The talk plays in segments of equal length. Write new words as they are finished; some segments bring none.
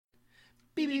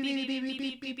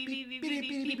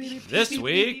This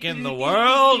week in the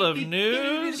world of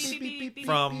news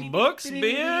from books,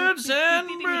 beards, and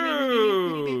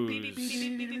brews.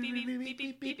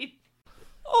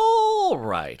 All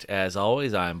right. As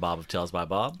always, I'm Bob of Tales by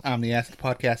Bob. I'm the Ask the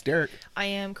Podcast, Derek. I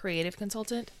am creative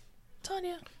consultant,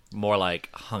 Tanya. More like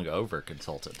hungover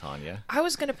consultant, Tanya. I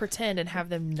was going to pretend and have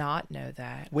them not know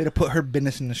that. Way to put her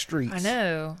business in the streets. I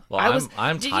know. Well,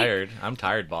 I'm tired. I'm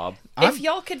tired, Bob. If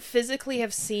y'all could physically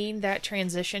have seen that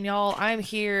transition, y'all, I'm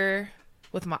here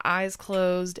with my eyes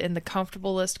closed in the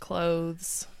comfortablest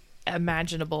clothes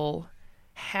imaginable,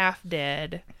 half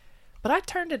dead. But I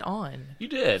turned it on. You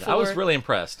did. I was really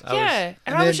impressed. And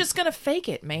I was just going to fake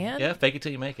it, man. Yeah, fake it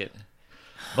till you make it.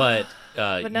 But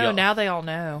no, now they all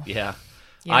know. Yeah.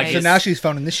 So now she's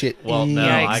phoning this shit. Well, no,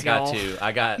 Yikes,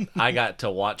 I got to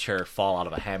watch her fall out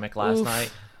of a hammock last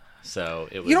night. So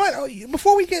it was. You know what?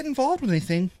 Before we get involved with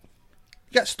anything,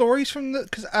 you got stories from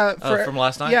from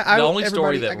last night? Yeah, the only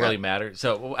story that really matters.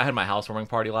 So I had my housewarming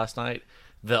party last night.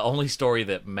 The only story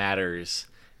that matters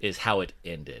is how it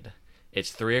ended.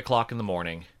 It's 3:00 in the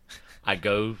morning. I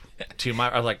go to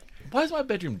I was like, why is my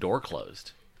bedroom door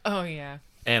closed? Oh, yeah.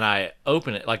 And I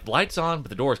open it, like, lights on, but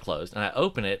the door's closed. And I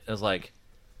open it, and I was like,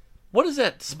 what is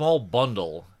that small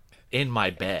bundle in my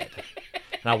bed?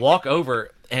 And I walk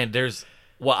over, and there's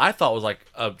what I thought was like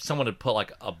someone had put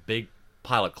like a big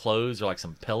pile of clothes or like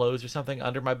some pillows or something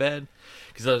under my bed,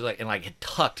 because I was like, and like had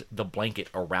tucked the blanket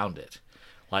around it,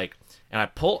 like, and I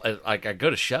pull, like, I go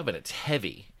to shove it, it's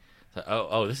heavy. So,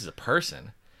 oh, this is a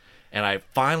person, and I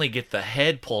finally get the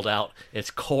head pulled out.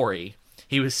 It's Corey.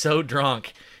 He was so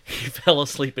drunk, he fell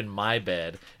asleep in my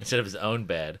bed instead of his own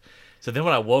bed. So then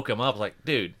when I woke him up, I was like,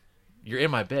 dude, you're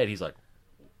in my bed. He's like,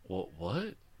 what?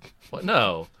 What?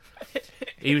 No.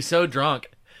 He was so drunk.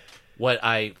 What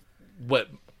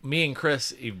me and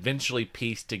Chris eventually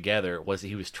pieced together was that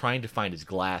he was trying to find his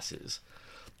glasses,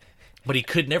 but he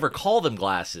could never call them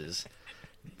glasses.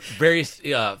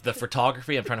 The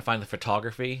photography. I'm trying to find the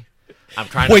photography. I'm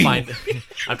trying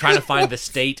to find the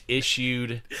state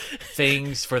issued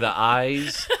things for the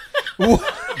eyes.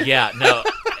 Yeah, no.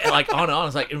 Like on and on.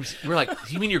 It's like we're like,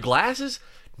 you mean your glasses?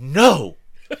 No.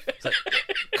 It's like,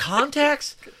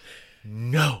 contacts?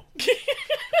 No.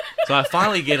 So I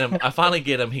finally get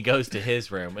him. He goes to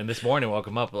his room, and this morning I woke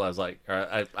him up. I was like,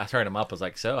 I turned him up. I was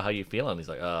like, so how you feeling? He's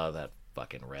like, oh, that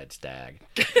fucking red stag.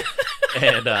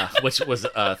 And which was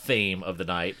a theme of the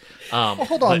night. Well,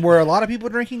 hold on, were a lot of people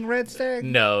drinking red stag?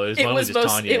 No, it was just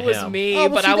Tanya. It was me,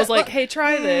 but I was like, hey,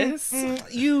 try this.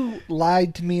 You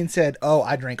lied to me and said, oh,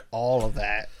 I drank all of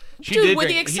that. Dude, with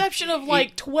the exception of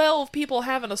like 12 people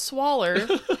having a swaller.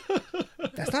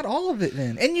 That's not all of it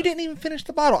then. And you didn't even finish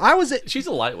the bottle. She's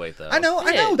a lightweight, though. I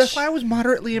know. That's why I was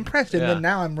moderately impressed. And Yeah. then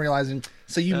now I'm realizing,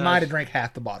 so you might have drank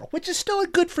half the bottle, which is still a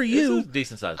good for you. It's a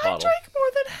decent-sized bottle. I drank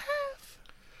more than half.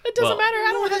 It doesn't matter. I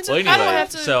don't have to. Well, anyway, I don't have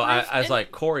to. So I was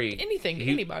like, Corey. Anything to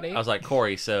anybody. I was like,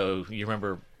 Corey, so you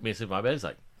remember me sleeping in my bed? He's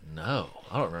like, no,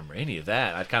 I don't remember any of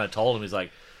that. I kind of told him. He's like,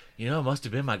 it must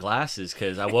have been my glasses,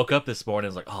 because I woke up this morning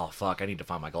and was like, oh, fuck, I need to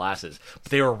find my glasses.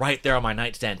 But they were right there on my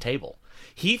nightstand table.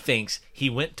 He thinks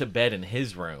he went to bed in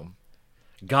his room,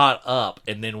 got up,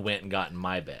 and then went and got in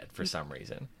my bed for some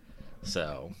reason.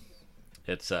 So,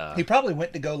 it's... He probably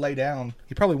went to go lay down.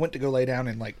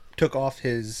 And, like, took off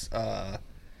his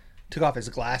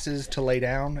glasses to lay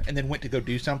down, and then went to go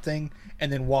do something,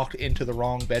 and then walked into the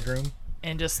wrong bedroom.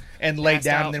 And laid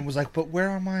down, and then was like, but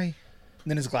where are my... And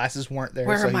then his glasses weren't there.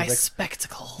 Where are my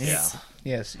spectacles? Yeah.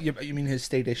 Yes. You mean his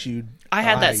state issued I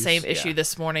had that eyes. same issue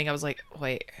this morning. I was like,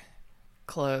 wait,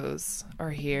 clothes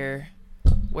are here.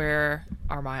 Where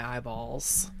are my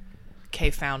eyeballs?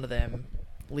 Kay found them.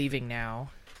 Leaving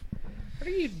now. What are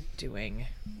you doing?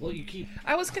 Well, you keep...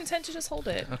 I was content to just hold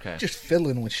it. Okay. Just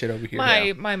fiddling with shit over here.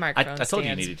 My microphone I told you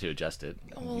stands. needed to adjust it.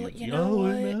 Well, you know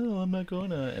what? No, I'm not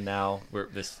gonna. And now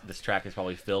this track is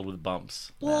probably filled with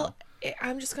bumps. Well,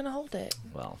 I'm just gonna hold it.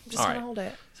 Well, I'm just gonna hold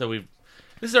it. So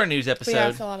this is our news episode. But yeah,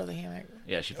 I fell out of the hammock.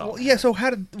 Yeah, she fell. Well, yeah. So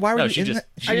why were you in that?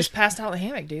 I just passed out in the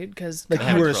hammock, dude. Because like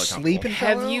you were asleep and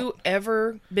have you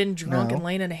ever been drunk and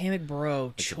laying in a hammock,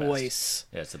 bro? It's choice.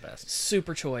 Yeah, it's the best.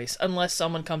 Super choice. Unless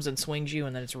someone comes and swings you,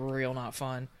 and then it's real not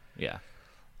fun. Yeah.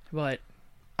 But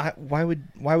why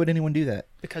would anyone do that?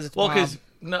 Because it's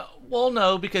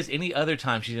no, because any other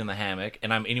time she's in the hammock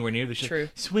and I'm anywhere near the shit, True.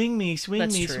 swing me. So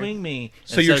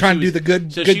you're trying to do the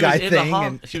good guy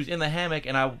thing. She was in the hammock,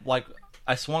 and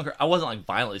I swung her. I wasn't like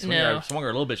violently swinging her. No. I swung her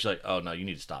a little bit. She's like, "Oh no, you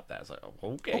need to stop that." I was like,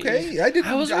 oh, "Okay." Okay,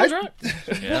 I was real drunk.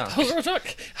 Yeah. I was real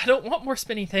drunk. I don't want more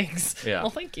spinny things. Yeah. Well,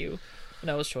 thank you.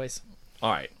 No, it was choice.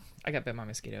 All right. I got bit by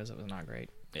mosquitoes. It was not great.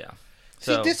 Yeah.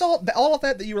 So, See, this all of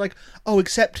that you were like, oh,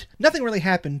 except nothing really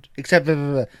happened except blah,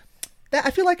 blah, blah. That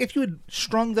I feel like if you had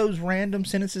strung those random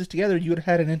sentences together, you would have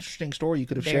had an interesting story you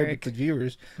could have shared with the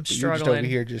viewers. I'm but you're just over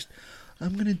here just,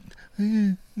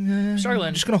 struggling.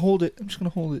 I'm just gonna hold it. I'm just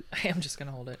gonna hold it. I am just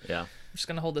gonna hold it. yeah. I'm just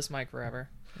gonna hold this mic forever.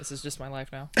 This is just my life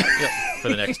now. Yep, for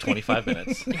the next 25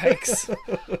 minutes. Yikes.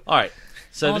 All right.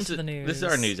 So On to the news. this is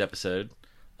our news episode.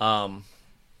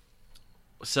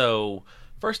 So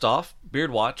first off,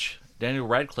 Beard Watch. Daniel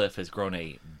Radcliffe has grown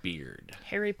a beard.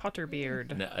 Harry Potter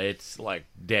beard. No, it's like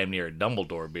damn near a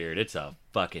Dumbledore beard. It's a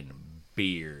fucking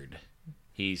beard.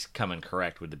 He's coming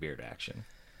correct with the beard action.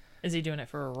 Is he doing it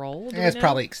for a role? Yeah, it's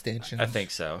probably extensions. I think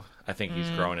so. I think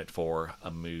he's growing it for a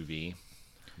movie.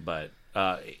 But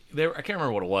I can't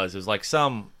remember what it was. It was like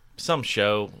some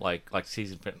show, like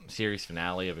series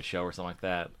finale of a show or something like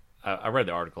that. I read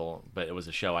the article, but it was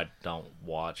a show I don't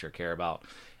watch or care about,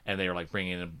 and they were like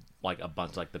bringing in like a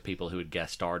bunch of like the people who had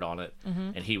guest starred on it,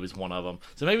 and he was one of them.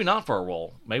 So maybe not for a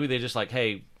role. Maybe they just like,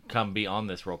 hey, come be on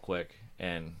this real quick,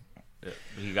 and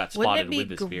he got spotted with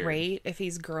this beard. Wouldn't it be great if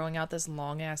he's growing out this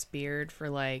long ass beard for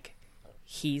like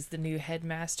he's the new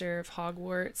headmaster of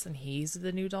Hogwarts and he's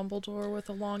the new Dumbledore with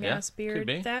a long ass beard? Could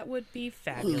be. That would be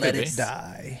fabulous. Let it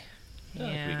die. Yeah,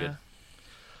 that'd be good.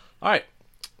 All right.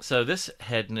 So this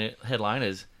headline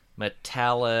is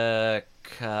Metallica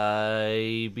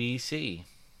ABC.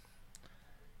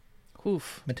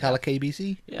 Oof. Metallica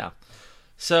ABC? Yeah.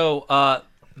 So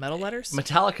Metal letters?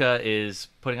 Metallica is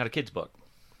putting out a kids book.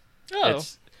 Oh.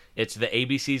 It's the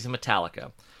ABCs of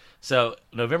Metallica. So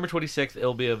November 26th,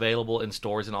 it'll be available in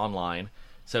stores and online.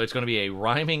 So it's going to be a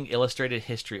rhyming illustrated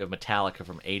history of Metallica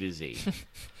from A to Z.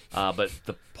 But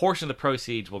the portion of the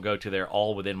proceeds will go to their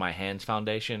All Within My Hands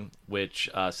Foundation, which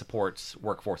supports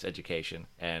workforce education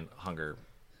and hunger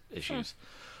issues.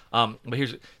 But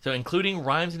including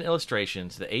rhymes and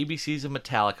illustrations, the ABCs of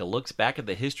Metallica looks back at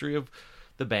the history of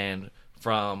the band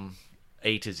from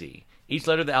A to Z. Each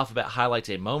letter of the alphabet highlights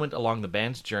a moment along the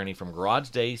band's journey from garage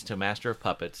days to Master of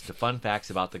Puppets to fun facts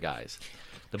about the guys.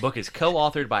 The book is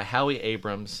co-authored by Howie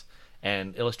Abrams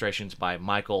and illustrations by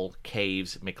Michael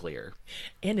Caves McLear.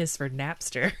 N is for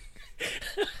Napster.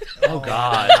 Oh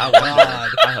God!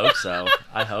 I hope so.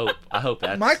 I hope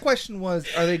that. My question was,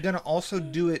 are they going to also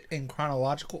do it in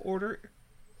chronological order?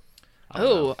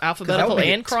 Oh, alphabetical make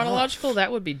it and chronological?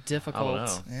 That would be difficult. I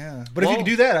don't know. Yeah. But if you could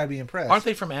do that, I'd be impressed. Aren't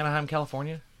they from Anaheim,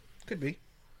 California? Could be.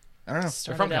 I don't know.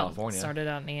 They're from California. Started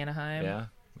out in Anaheim. Yeah,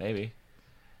 maybe.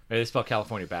 Maybe they spell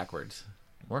California backwards.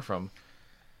 We're from...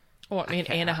 Well, I mean,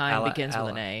 Anaheim begins with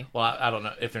an A. Well, I don't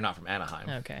know if they're not from Anaheim.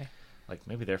 Okay. Like,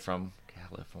 maybe they're from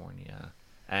California.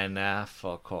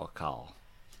 Anafocal.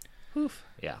 Oof.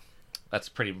 Yeah. That's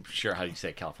pretty sure how you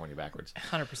say California backwards.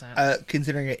 100%.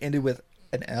 Considering it ended with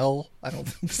an L, I don't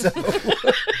think so.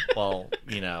 Well,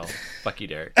 fuck you,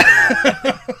 Derek.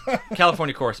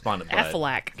 California correspondent, bud.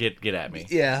 Aflac. Get at me.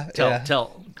 Yeah.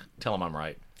 Tell him I'm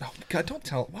right. Oh God! Don't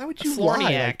tell. Why would you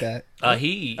lie like that?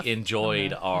 He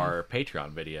enjoyed our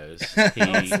Patreon videos.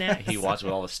 He watched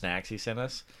with all the snacks he sent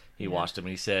us. He watched them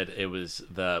and he said it was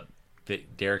the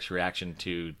Derek's reaction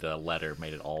to the letter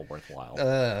made it all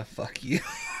worthwhile. Fuck you.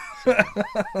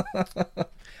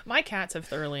 My cats have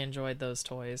thoroughly enjoyed those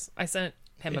toys. I sent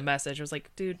him a message. I was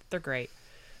like, dude, they're great.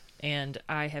 And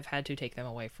I have had to take them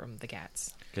away from the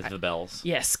cats. Because of the bells.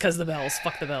 Yes, because the bells.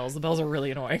 Fuck the bells. The bells are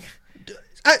really annoying.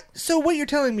 So what you're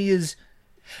telling me is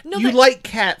No, you like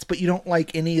cats, but you don't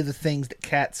like any of the things that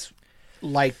cats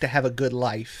like to have a good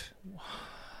life.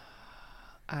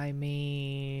 I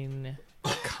mean,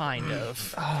 kind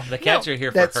of. The cats are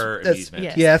here for her amusement.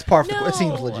 Yes. Yeah, that's part of it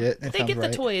seems legit. They get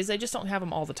the toys. They just don't have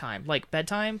them all the time. Like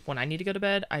bedtime, when I need to go to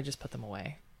bed, I just put them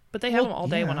away. But they have them all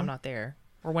day when I'm not there.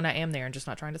 Or when I am there and just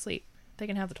not trying to sleep. They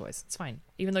can have the toys. It's fine.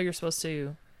 Even though you're supposed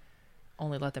to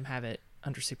only let them have it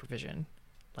under supervision,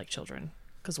 like children.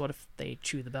 Because what if they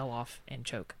chew the bell off and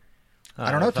choke?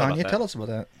 I don't know, Tanya. Tell us about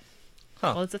that.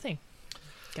 Huh. Well, it's a thing.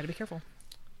 Got to be careful.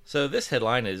 So this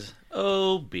headline is,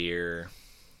 oh, beer.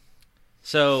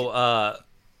 So,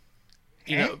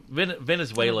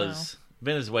 Venezuela's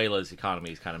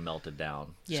economy is kind of melted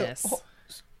down. Yes.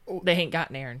 They ain't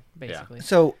got Aaron, basically. Yeah.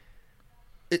 So,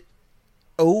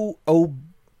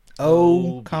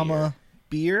 comma,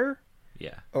 beer?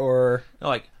 Yeah. Or...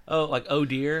 like oh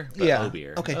dear, but yeah. oh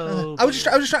beer. Okay. Oh, I was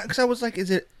just trying, because I was like,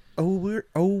 is it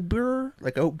oh beer?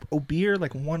 Like oh beer,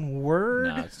 like one word?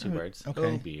 No, it's two words. Okay.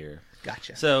 Oh beer.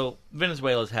 Gotcha. So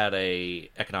Venezuela's had a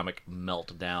economic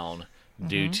meltdown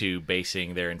due to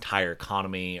basing their entire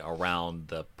economy around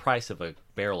the price of a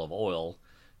barrel of oil,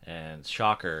 and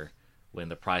shocker, when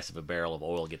the price of a barrel of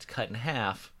oil gets cut in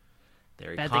half,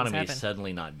 their Bad things economy is happen.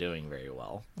 suddenly not doing very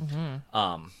well.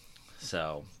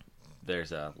 So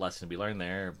there's a lesson to be learned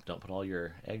there. Don't put all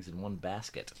your eggs in one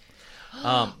basket.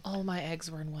 All my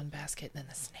eggs were in one basket, and then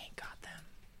the snake got them.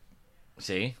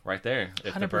 See, right there.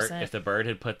 If 100%. the bird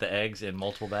had put the eggs in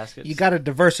multiple baskets, You got to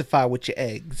diversify with your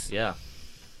eggs. yeah.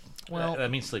 Well,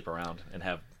 That means sleep around and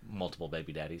have multiple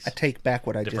baby daddies. I take back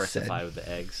what I just Diversify said. with the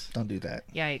eggs. Don't do that.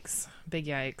 yikes. Big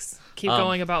yikes. Keep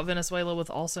going about Venezuela with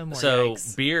also more So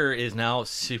yikes. beer is now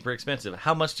super expensive.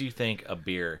 How much do you think a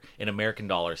beer in American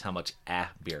dollars? How much a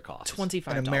beer costs?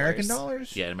 $25. In American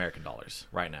dollars? Yeah, in American dollars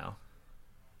right now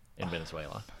in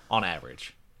Venezuela on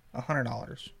average.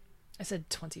 $100. I said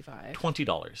 25.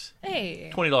 $20.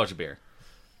 Hey. $20 a beer.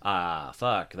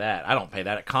 Fuck that. I don't pay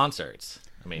that at concerts.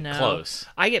 I mean, No. close.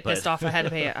 I get but- pissed off. I had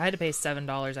to pay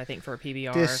 $7, I think, for a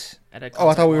PBR This- at a Oh,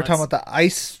 I thought we were concert talking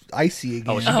about the icy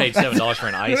again. Oh, she paid $7 for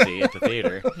an icy at the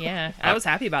theater. once. Yeah, I was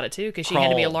happy about it too because she had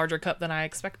to be a Crawl. larger cup than I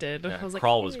expected. Yeah, I was like,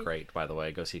 Crawl was "Hey." great, by the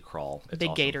way. Go see Crawl. It's Big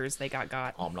awesome. gators they got.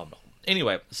 Nom, nom, nom.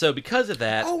 Anyway, so because of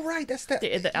that, Oh, right. That's that.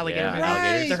 The alligator. Yeah, movie.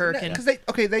 alligators. The hurricane. Because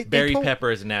they Barry told, Pepper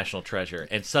is a national treasure,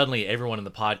 and suddenly everyone in the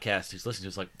podcast who's listening to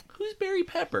is like, "Who's Barry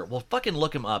Pepper?" Well, fucking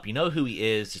look him up. You know who he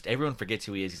is. Just everyone forgets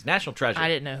who he is. He's a national treasure. I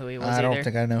didn't know who he was I either. don't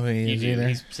think I know who he You is do. either.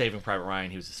 He's Saving Private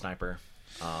Ryan. He was a sniper.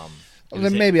 He Well, was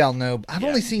then in- maybe I'll know. I've Yeah.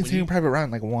 only seen When Saving you- Private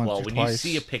Ryan like once Well, or when twice. you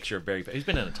see a picture of Barry Pepper, he's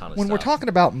been in a ton of when stuff. we're talking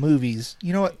about movies,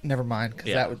 you know what? Never mind. Because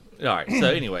Yeah. that would. All right. So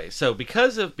anyway, so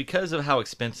because of how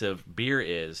expensive beer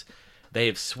is, they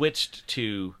have switched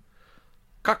to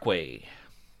kakui,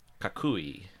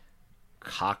 kakui,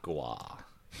 Cocuy.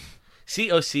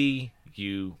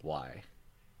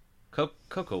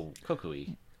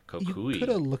 Kokui. You could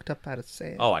have looked up how to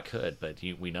say it. Oh, I could, but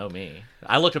we know me.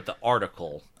 I looked up the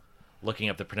article. Looking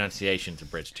up the pronunciation's a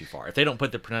bridge too far. If they don't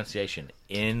put the pronunciation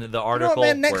in the You know article, what,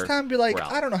 man? Next we're- time, be like, we're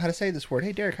out. I don't know how to say this word.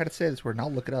 Hey, Derek, how to say this word? And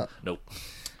I'll look it up. Nope.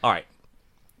 All right.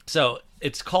 So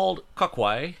it's called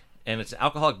kokwai, and it's an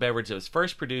alcoholic beverage that was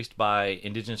first produced by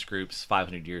indigenous groups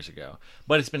 500 years ago.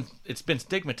 But it's been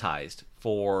stigmatized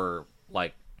for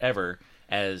like ever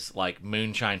as like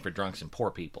moonshine for drunks and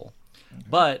poor people.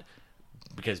 But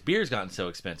because beer's gotten so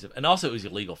expensive, and also it was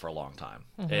illegal for a long time,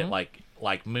 it,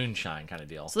 like moonshine kind of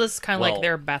deal. So this is kind of Well, like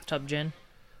their bathtub gin.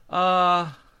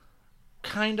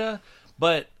 Kinda.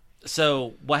 But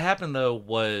so what happened though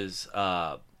was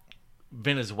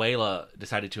Venezuela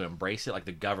decided to embrace it. Like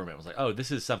the government was like, "Oh,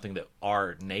 this is something that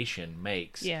our nation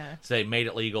makes." Yeah. So they made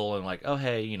it legal and like, "Oh,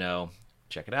 hey,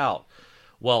 check it out."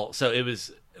 Well, so it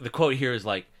was the quote here is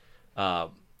like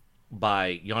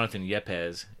by Jonathan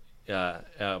Yepes,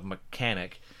 a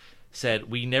mechanic, said,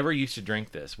 "We never used to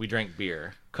drink this. We drank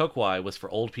beer. Kokwai was for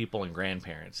old people and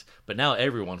grandparents, but now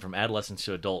everyone from adolescents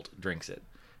to adult drinks it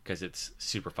because it's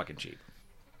super fucking cheap."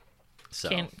 So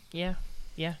Yeah.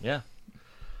 yeah,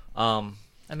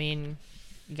 I mean,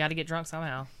 you got to get drunk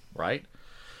somehow. right.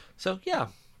 So yeah,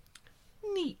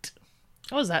 neat.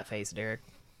 What was that face, Derek?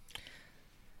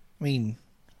 I mean,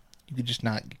 you could just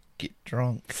not get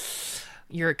drunk.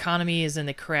 Your economy is in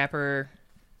the crapper.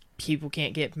 People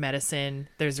can't get medicine.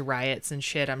 There's riots and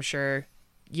shit, I'm sure.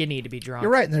 You need to be drunk.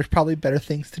 You're right, and there's probably better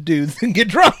things to do than get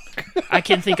drunk. I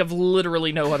can think of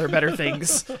literally no other better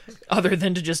things other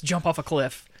than to just jump off a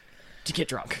cliff to get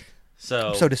drunk. So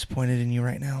I'm so disappointed in you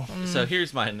right now. so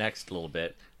here's my next little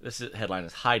bit. Headline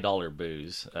is high dollar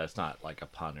booze. It's not like a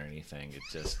pun or anything.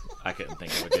 It's just I couldn't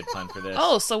think of a good pun for this.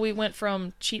 Oh, so we went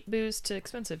from cheap booze to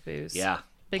expensive booze. yeah,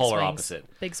 Big polar swings.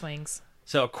 opposite. Big swings.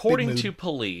 So according mood. to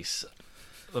police,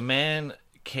 the man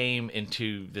came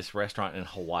into this restaurant in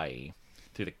Hawaii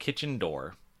through the kitchen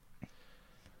door,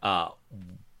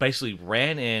 basically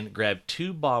ran in, grabbed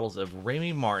 2 bottles of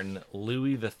Remy Martin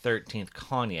Louis XIII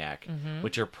cognac,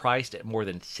 which are priced at more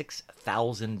than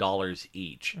 $6,000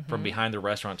 each from behind the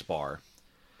restaurant's bar,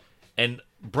 and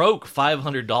broke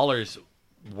 $500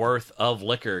 worth of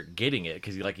liquor getting it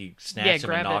because he snatched him and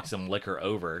grabbed knocked it. some liquor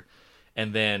over,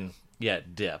 and then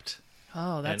dipped.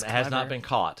 Oh, that's and it has not clever. been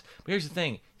caught. But here's the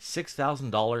thing: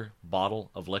 $6,000 bottle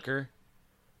of liquor.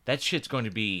 That shit's going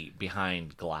to be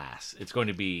behind glass. It's going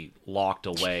to be locked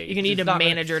away. You can need It's a not gonna-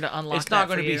 manager to unlock It's not that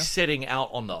going for to be you. sitting out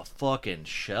on the fucking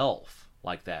shelf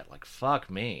like that. Like fuck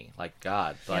me. Like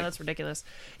God. Yeah, Like, that's ridiculous.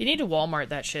 You need to Walmart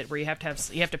that shit where you have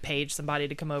to page somebody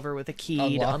to come over with a key to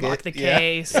Unlock unlock it, the yeah.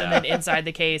 case, and then inside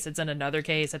the case, it's in another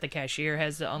case that the cashier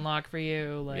has to unlock for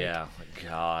you. Like, yeah.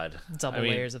 God. double I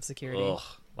mean, layers of security. Ugh.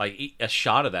 Like a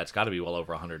shot of that's got to be well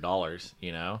over $100.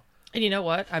 And you know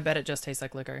what? I bet it just tastes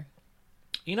like liquor.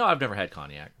 I've never had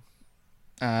cognac.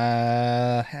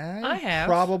 I have.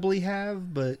 Probably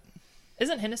have, but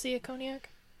Isn't Hennessy a cognac?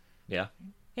 Yeah.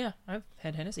 Yeah, I've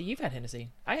had Hennessy. You've had Hennessy.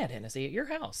 I had Hennessy at your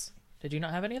house. Did you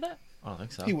not have any of that? I don't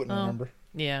think so. He wouldn't remember.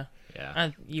 Yeah.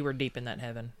 Yeah. You were deep in that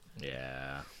heaven.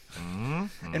 Yeah.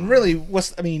 And really,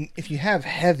 if you have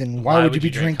heaven, why would you be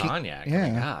drink drinking cognac? Yeah.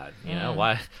 Oh my God, you know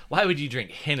why would you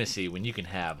drink Hennessy when you can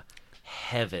have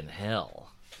heaven, hell,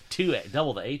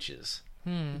 double the H's,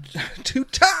 2 times the Two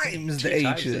times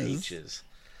H's. the H's.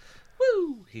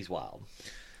 Woo! He's wild.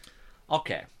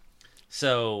 Okay,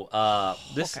 so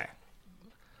this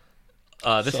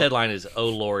headline is "Oh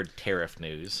Lord, tariff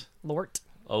news." Lort.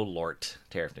 Oh Lord,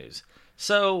 tariff news.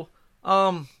 So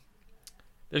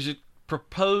there's a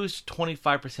proposed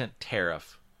 25%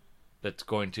 tariff that's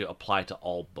going to apply to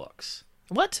all books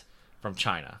What? from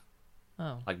China.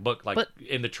 Oh. But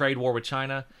in the trade war with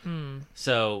China.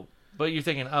 So, but you're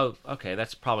thinking, oh, okay,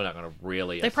 that's probably not going to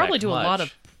really They affect probably do much. a lot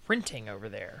of printing over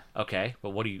there. Okay,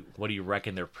 but what do you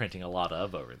reckon they're printing a lot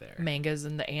of over there? Mangas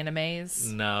and the animes.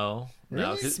 No.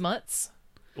 No. Smuts.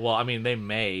 Well, I mean, they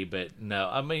may, but no.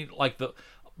 I mean,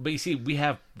 but you see, we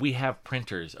have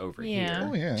printers over here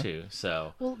Oh, yeah. too.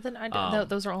 So, Well, then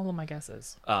those are all of my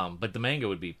guesses. but the manga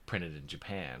would be printed in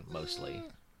Japan mostly.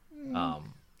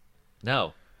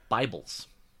 No, Bibles.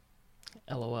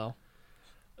 LOL.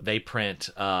 They print.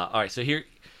 All right,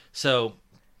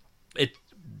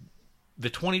 the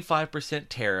 25%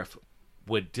 tariff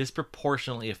would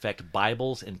disproportionately affect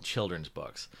Bibles and children's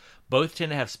books. Both tend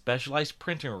to have specialized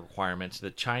printing requirements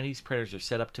that Chinese printers are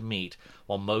set up to meet,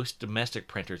 while most domestic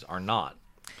printers are not.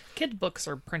 Kid books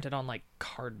are printed on like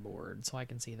cardboard, so I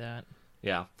can see that.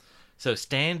 Yeah. So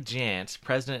Stan Jantz,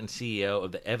 president and CEO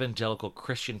of the Evangelical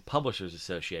Christian Publishers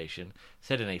Association,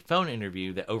 said in a phone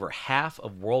interview that over half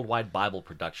of worldwide Bible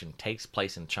production takes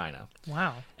place in China.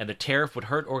 Wow. And the tariff would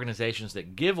hurt organizations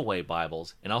that give away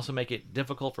Bibles and also make it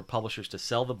difficult for publishers to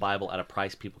sell the Bible at a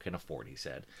price people can afford, he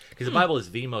said. Because the Bible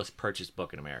is the most purchased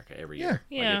book in America every year.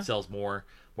 Yeah. Like, it sells more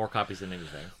copies than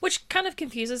anything. Which kind of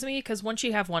confuses me because once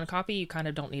you have one copy, you kind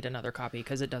of don't need another copy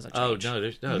because it doesn't change. Oh, no,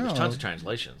 there's tons of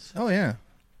translations. Oh, yeah.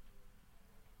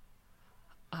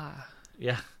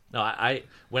 Yeah. No, I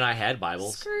when I had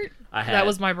Bibles, Skirt. I had... That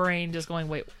was my brain just going,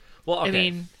 wait. Well, okay. I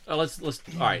mean... let's all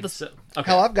right. So, okay.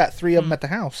 Hell, I've got 3 of them at the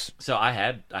house. So I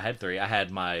had 3. I had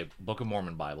my Book of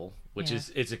Mormon Bible, which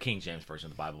it's a King James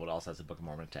version of the Bible, but it also has the Book of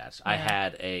Mormon attached. I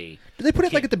had a... Do they put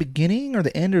it like at the beginning or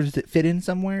the end, or does it fit in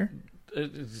somewhere?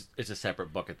 It's a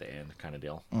separate book at the end kind of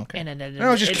deal. Okay. And I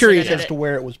was just curious as to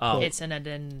where it was put. It's an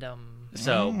addendum.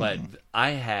 So, but I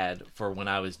had, for when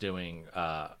I was doing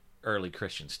early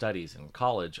Christian studies in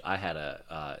college, I had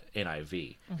a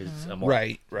NIV. It's a more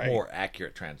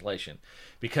accurate translation.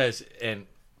 Because, and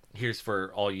here's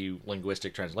for all you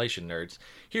linguistic translation nerds,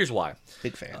 here's why.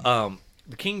 Big fan.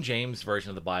 The King James version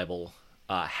of the Bible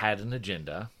had an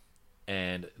agenda,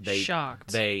 and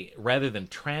they rather than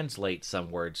translate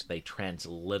some words, they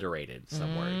transliterated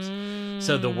some words.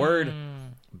 So the word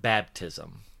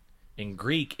baptism, in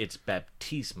Greek it's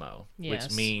baptismo,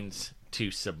 which means to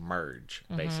submerge,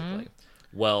 basically.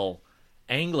 Well,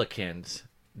 Anglicans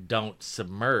don't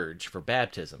submerge for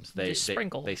baptisms. They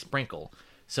sprinkle. They sprinkle.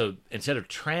 So instead of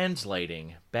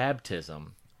translating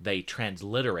baptism, they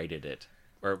transliterated it.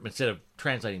 Or instead of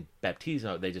translating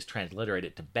baptismo, they just transliterate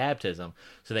it to baptism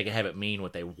so they could have it mean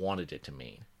what they wanted it to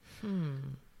mean.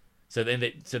 So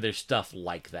there's stuff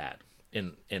like that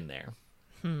in there.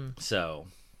 So,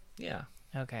 yeah.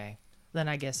 Okay. Then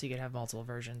I guess you could have multiple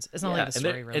versions. It's not like the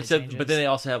story really so, changes. but then they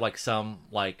also have like some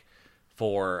like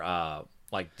for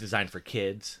like designed for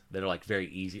kids that are like very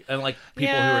easy, and like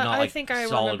people who are not like I think I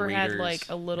solid remember readers. had like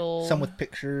a little Some with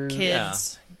pictures.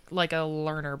 kids like a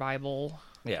learner Bible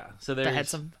Yeah, so that had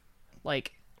some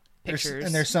like pictures.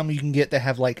 And there's some you can get that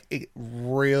have like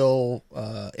real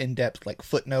in-depth like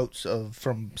footnotes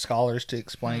from scholars to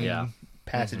explain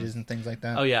passages and things like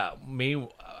that. Oh yeah,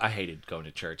 I hated going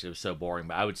to church. It was so boring.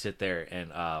 But I would sit there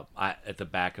and at the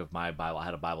back of my Bible, I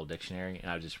had a Bible dictionary, and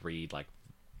I would just read like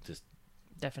just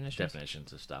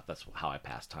definitions of stuff. That's how I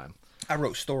passed time. I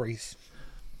wrote stories.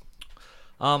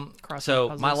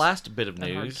 So my last bit of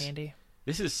and hard news. candy.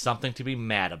 This is something to be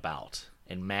mad about,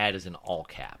 and mad is in all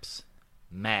caps.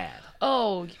 Mad.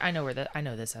 Oh, I know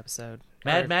this episode.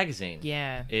 Mad Magazine.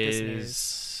 Yeah, this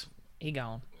news. He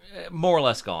gone. More or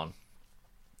less gone.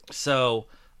 So,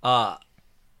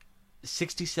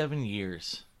 67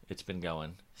 years it's been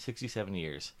going. 67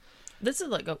 years. This is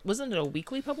like wasn't it a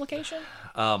weekly publication?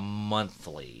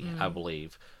 Monthly, I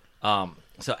believe.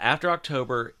 So after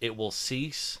October, it will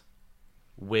cease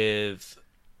with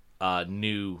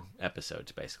new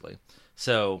episodes, basically.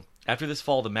 So after this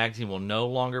fall, the magazine will no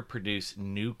longer produce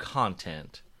new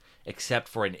content except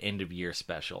for an end-of-year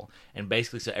special. And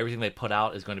basically, so everything they put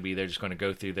out is going to be, they're just going to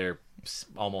go through their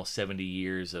almost 70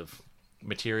 years of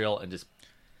material and just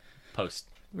post.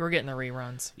 We're getting the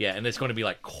reruns. Yeah, and it's going to be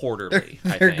like quarterly.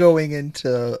 They're going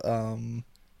into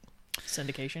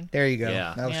Syndication. there you go.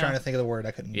 Yeah. I was trying to think of the word.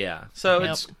 I couldn't. Yeah.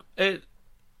 So Yep.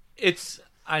 it's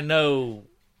I know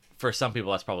for some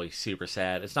people that's probably super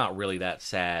sad. It's not really that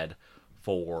sad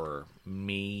for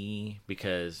me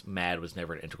because Mad was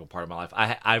never an integral part of my life.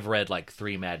 I've read like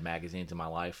 3 Mad magazines in my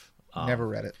life. Never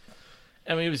read it.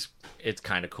 I mean, it's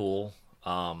kind of cool,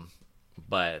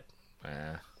 but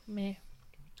Meh.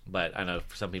 but I know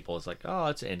for some people it's like, oh,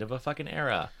 it's the end of a fucking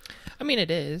era. I mean,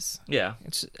 it is. Yeah,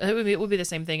 It would be the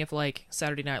same thing if like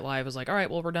Saturday Night Live was like, all right,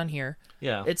 well, we're done here.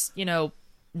 yeah. It's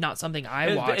not something I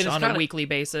And watch it's on kinda, a weekly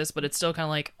basis, but it's still kind of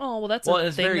like, oh, well, that's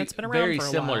it's thing that's been around very for a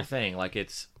similar while. thing. Like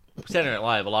it's Saturday Night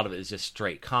Live. A lot of it is just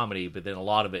straight comedy, but then a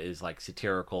lot of it is like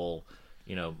satirical,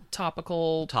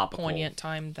 Topical, Topical. poignant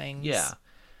time things. Yeah,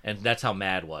 and that's how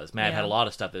Mad was. Mad had a lot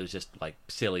of stuff that was just like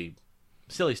silly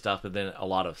stuff, but then a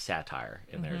lot of satire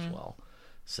in there as well.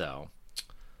 So,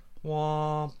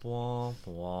 womp womp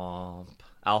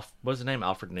womp. What's his name?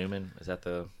 Alfred Newman. Is that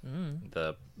the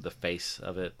face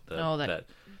of it? That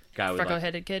guy with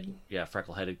freckle-headed kid. Yeah,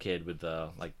 freckle-headed kid with the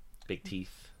like big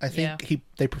teeth. I think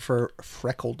they prefer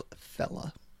freckled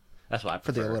fella. That's what I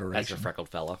For the prefer. alliteration. As a freckled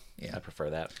fella. Yeah. I prefer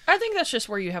that. I think that's just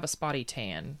where you have a spotty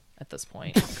tan at this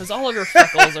point, because all of your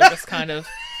freckles are just kind of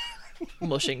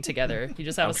mushing together. You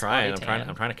just have a spotty tan.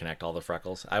 I'm trying to connect all the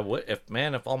freckles. I would if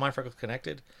all my freckles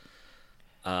connected,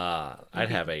 I'd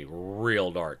have a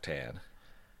real dark tan.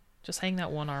 Just hang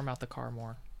that one arm out the car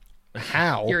more.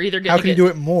 How? You're either How can you do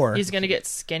it more? He's going to get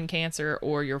skin cancer,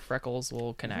 or your freckles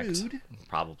will connect. Rude.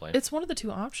 Probably. It's one of the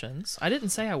 2 options. I didn't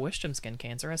say I wished him skin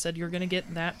cancer. I said you're going to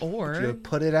get that, or You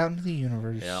put it out into the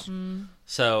universe. Yeah.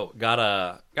 So got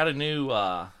a new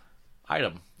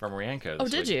item from Rianco. Oh,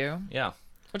 this did week. you? Yeah.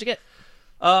 What'd you get?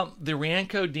 The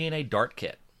Rianco DNA Dart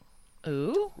Kit.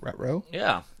 Ooh. Retro.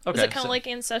 Yeah. Okay. Is it kind of like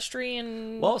Ancestry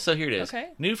and... Well, so here it is.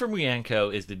 Okay. New from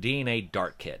Rianco is the DNA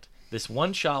Dart Kit. This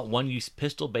one-shot, one-use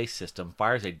pistol-based system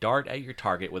fires a dart at your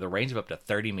target with a range of up to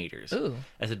 30 meters. Ooh.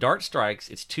 As the dart strikes,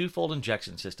 its 2-fold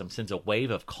injection system sends a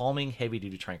wave of calming,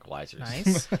 heavy-duty tranquilizers.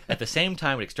 Nice. At the same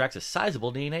time, it extracts a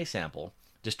sizable DNA sample.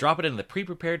 Just drop it in the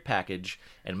pre-prepared package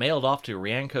and mail it off to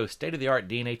Rianco's state-of-the-art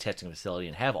DNA testing facility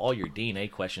and have all your DNA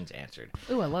questions answered.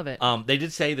 Ooh, I love it. They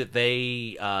did say that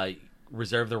they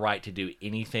reserve the right to do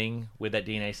anything with that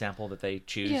DNA sample that they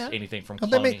choose. Yeah. Anything from Don't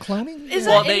cloning. they make cloning? Is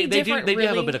Well, that they any do different, have a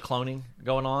really? bit of cloning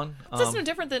going on. It's no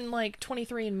different than like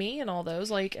 23andMe and all those.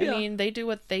 Like, I Yeah. mean, they do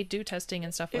what they do testing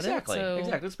and stuff with Exactly. it. So...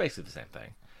 Exactly. It's basically the same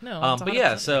thing. No, it's But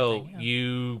yeah, 100% so the same thing,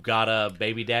 you got a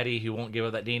baby daddy who won't give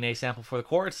up that DNA sample for the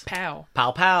courts. Pow.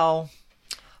 Pow pow.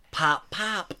 Pop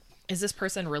pop. Is this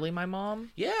person really my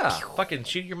mom? Yeah. Fucking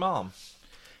shoot your mom.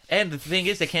 And the thing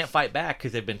is, they can't fight back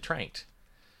because they've been tranked.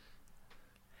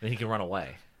 Then he can run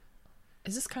away.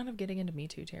 Is this kind of getting into Me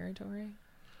Too territory?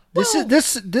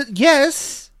 This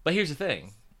yes. But here's the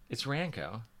thing. It's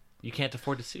Ranco. You can't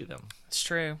afford to sue them. It's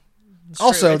true.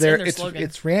 Also, it's in their it's slogan.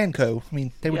 Rianco. I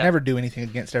mean, they would Yeah. never do anything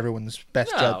against everyone's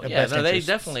best No, yeah, best no, they interests.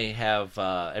 definitely have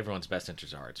everyone's best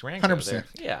interests at heart. It's Ranco. 100%.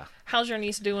 Yeah. How's your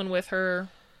niece doing with her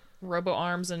robo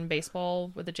arms and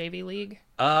baseball with the JV league?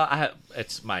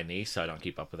 It's my niece, so I don't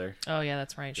keep up with her. Oh yeah,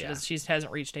 that's right. Yeah. She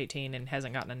hasn't reached 18 and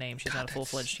hasn't gotten a name. She's not a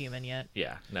full-fledged human yet.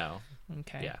 Yeah, no.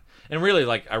 Okay. Yeah. And really,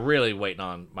 I'm really waiting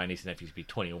on my niece and nephew to be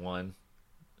 21.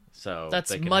 So That's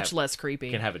they can much less creepy.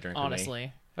 can have a drink with me.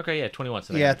 honestly. Okay, yeah, 21.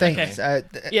 So they Yeah, can have a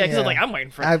thanks. drink. Yeah, because I'm like, I'm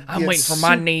waiting for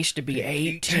my niece to be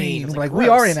 18. I'm It's like, we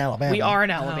gross. are in Alabama. We are in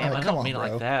No, Alabama. I come don't on, mean it bro.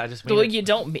 like that. I just mean Well, it- you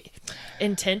don't.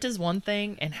 Intent is one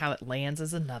thing, and how it lands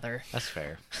is another. That's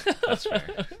fair. That's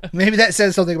fair. Maybe that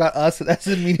says something about us. That's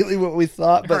immediately what we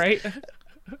thought. But Right?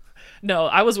 No,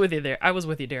 I was with you there. I was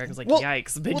with you, Derek. I was like, Well,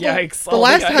 yikes, big well, yikes. The all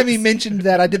last big time he yikes. mentioned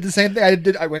that, I did the same thing.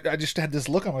 I just had this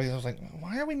look on my face. I was like,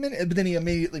 why are we? But then he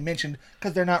immediately mentioned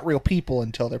because they're not real people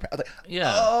until they're. I was like,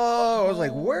 Yeah. oh, I was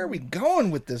like, where are we going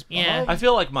with this? Yeah. Bob? I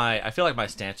feel like my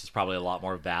stance is probably a lot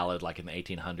more valid, like in the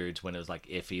 1800s when it was like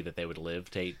iffy that they would live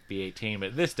to be 18.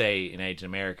 But this day and age in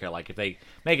America, like if they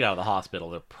make it out of the hospital,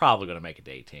 they're probably going to make it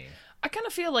to 18. I kind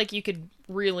of feel like you could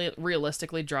really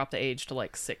realistically drop the age to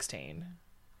like 16.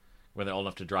 When they're old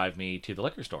enough to drive me to the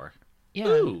liquor store. Yeah.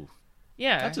 Ooh,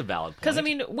 Yeah. that's a valid point. Because, I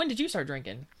mean, when did you start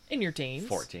drinking? In your teens?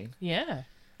 14. Yeah.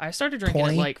 I started drinking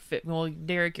 20? at like, well,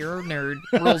 Derek, you're a nerd,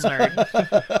 rules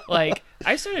nerd. Like,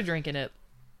 I started drinking at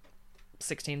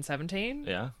 16, 17.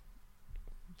 Yeah.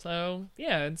 So,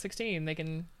 yeah, at 16, they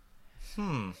can,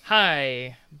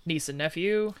 hi, niece and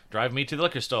nephew, Drive me to the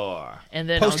liquor store. and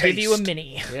then Post I'll give you a haste.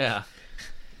 mini. Yeah.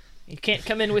 You can't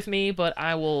come in with me, but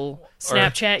I will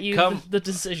Snapchat you the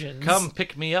decisions. Come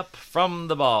pick me up from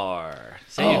the bar.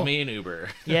 Save me an Uber.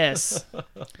 Yes.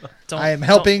 I am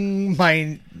helping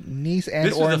my niece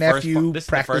and or nephew this is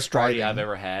practice the first party driving. I've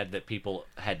ever had that people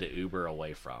had to Uber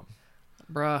away from.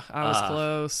 Bruh, I was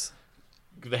close.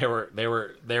 There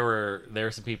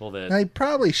were some people that I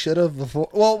probably should have before.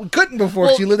 Well, we couldn't before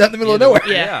because you lived out in the middle of nowhere.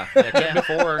 Yeah,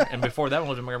 before that one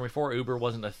was before Uber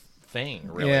wasn't a thing.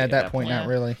 Really, yeah, at that point, not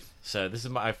really. So this is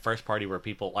my first party where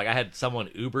people I had someone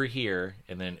Uber here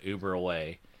and then Uber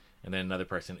away, and then another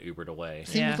person Ubered away.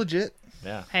 Seems legit.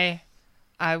 Yeah. Hey,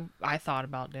 I thought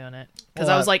about doing it because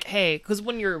I was like, hey, because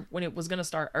when it was gonna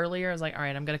start earlier, I was like, all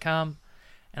right, I'm gonna come,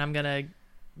 and I'm gonna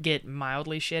get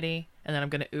mildly shitty, and then I'm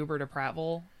gonna Uber to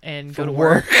Prattville and go to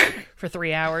work for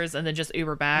 3 hours, and then just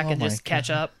Uber back and just catch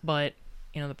up. But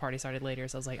the party started later,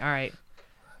 so I was like, all right,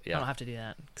 I don't have to do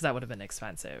that because that would have been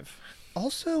expensive.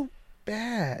 Also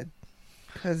bad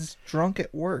because drunk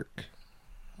at work.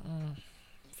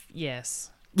 Yes.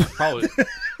 Probably.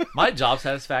 My job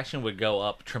satisfaction would go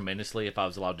up tremendously if I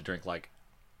was allowed to drink like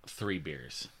 3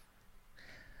 beers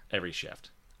every shift.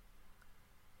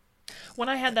 When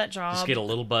I had that job, Just get a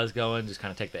little buzz going, just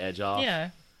kind of take the edge off. Yeah.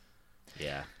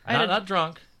 Yeah. I Not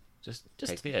drunk, just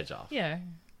take the edge off. Yeah.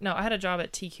 No, I had a job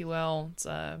at TQL. It's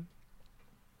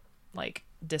like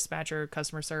dispatcher,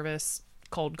 customer service,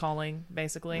 cold calling,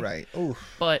 basically. Right. Oof.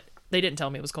 But they didn't tell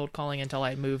me it was cold calling until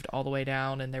I moved all the way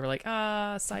down, and they were like,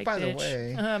 psych, By the bitch.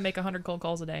 way. Make 100 cold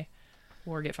calls a day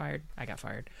or get fired. I got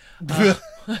fired.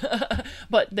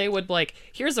 But they would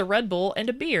here's a Red Bull and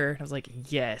a beer. I was like,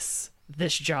 yes,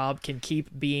 this job can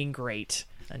keep being great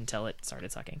until it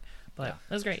started sucking. But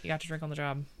it was great. You got to drink on the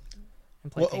job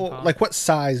and play ping pong. What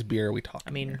size beer are we talking?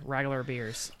 I mean, here? regular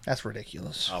beers. That's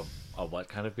ridiculous. What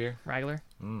kind of beer? Regular.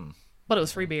 But it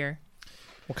was free beer.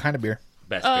 What kind of beer?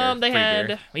 Best beer. They had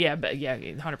beer.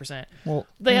 100%. Well,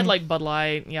 they had Bud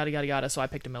Light, yada yada yada. So I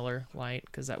picked a Miller Light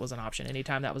because that was an option.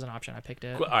 Anytime that was an option, I picked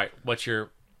it. All right, what's your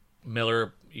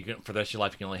Miller? For the rest of your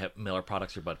life, you can only have Miller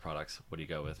products or Bud products. What do you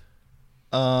go with?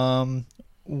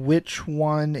 Which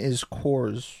one is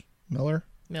Coors? Miller?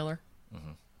 Miller.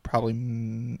 Mm-hmm.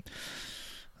 Probably.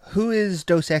 Who is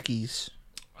Dos Equis?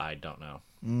 I don't know.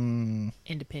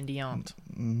 Independiente.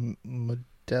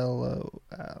 Modelo.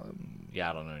 Yeah,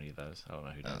 I don't know any of those. I don't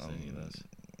know who does any of those.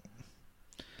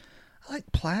 I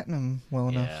like Platinum well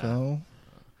enough though.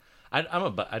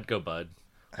 I'd go Bud.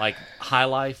 Like High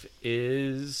Life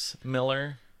is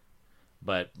Miller,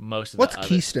 but most of What's the other,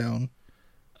 Keystone?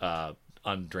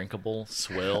 Undrinkable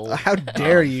Swill. How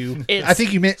dare you? I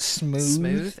think you meant smooth.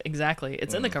 Smooth, exactly.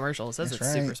 It's in the commercial. It says That's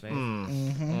it's right. super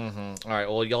smooth. All right,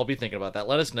 well, y'all be thinking about that.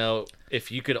 Let us know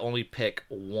if you could only pick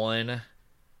one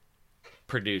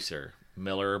producer,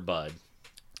 Miller or Bud.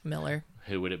 Miller.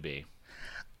 Who would it be?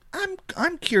 I'm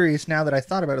curious now that I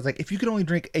thought about it. It's like if you could only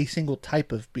drink a single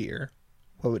type of beer,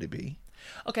 what would it be?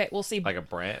 Okay, we'll see. Like a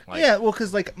brand? Yeah, well,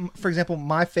 because for example,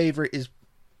 my favorite is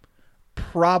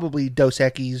probably Dos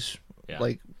Equis,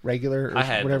 regular or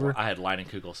whatever. I had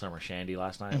Leinenkugel Summer Shandy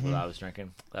last night. What I was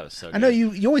drinking. That was so good. I know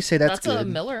you always say that's good. A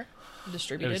Miller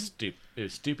distributed. It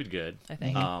was stupid good. I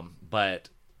think. But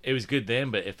it was good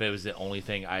then. But if it was the only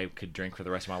thing I could drink for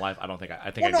the rest of my life, I don't think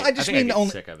I think I just mean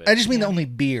sick of it. I just mean the only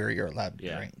beer you're allowed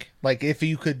to drink. Like if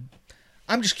you could,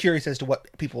 I'm just curious as to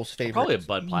what people's favorite. Probably a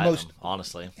Bud Platinum,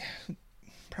 honestly.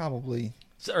 Probably.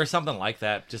 Or something like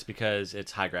that, just because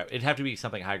it's high gravity. It'd have to be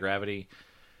something high gravity,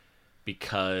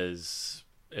 because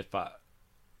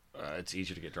it's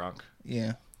easier to get drunk.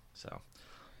 Yeah. So,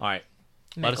 all right.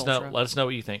 Let us know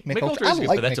what you think. Mick Ultra is good,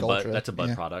 like but Ultra. that's a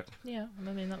Bud product. Yeah,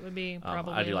 I mean that would be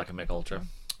probably. I do like a Mick Ultra.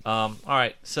 All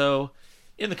right, so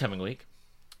in the coming week,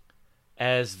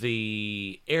 as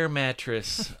the air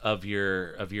mattress of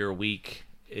your week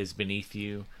is beneath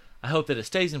you, I hope that it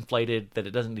stays inflated, that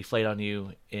it doesn't deflate on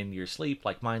you in your sleep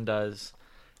like mine does,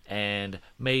 and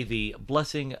may the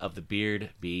blessing of the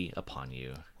beard be upon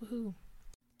you. Woohoo.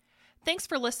 Thanks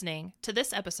for listening to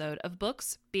this episode of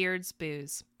Books, Beards,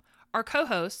 Booze. Our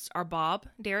co-hosts are Bob,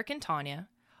 Derek, and Tanya.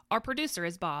 Our producer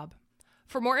is Bob.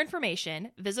 For more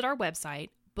information, visit our website,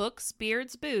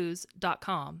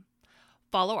 booksbeardsbooze.com.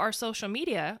 Follow our social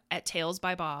media at Tales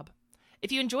by Bob.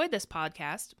 If you enjoyed this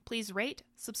podcast, please rate,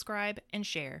 subscribe, and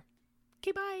share.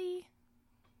 Okay, bye.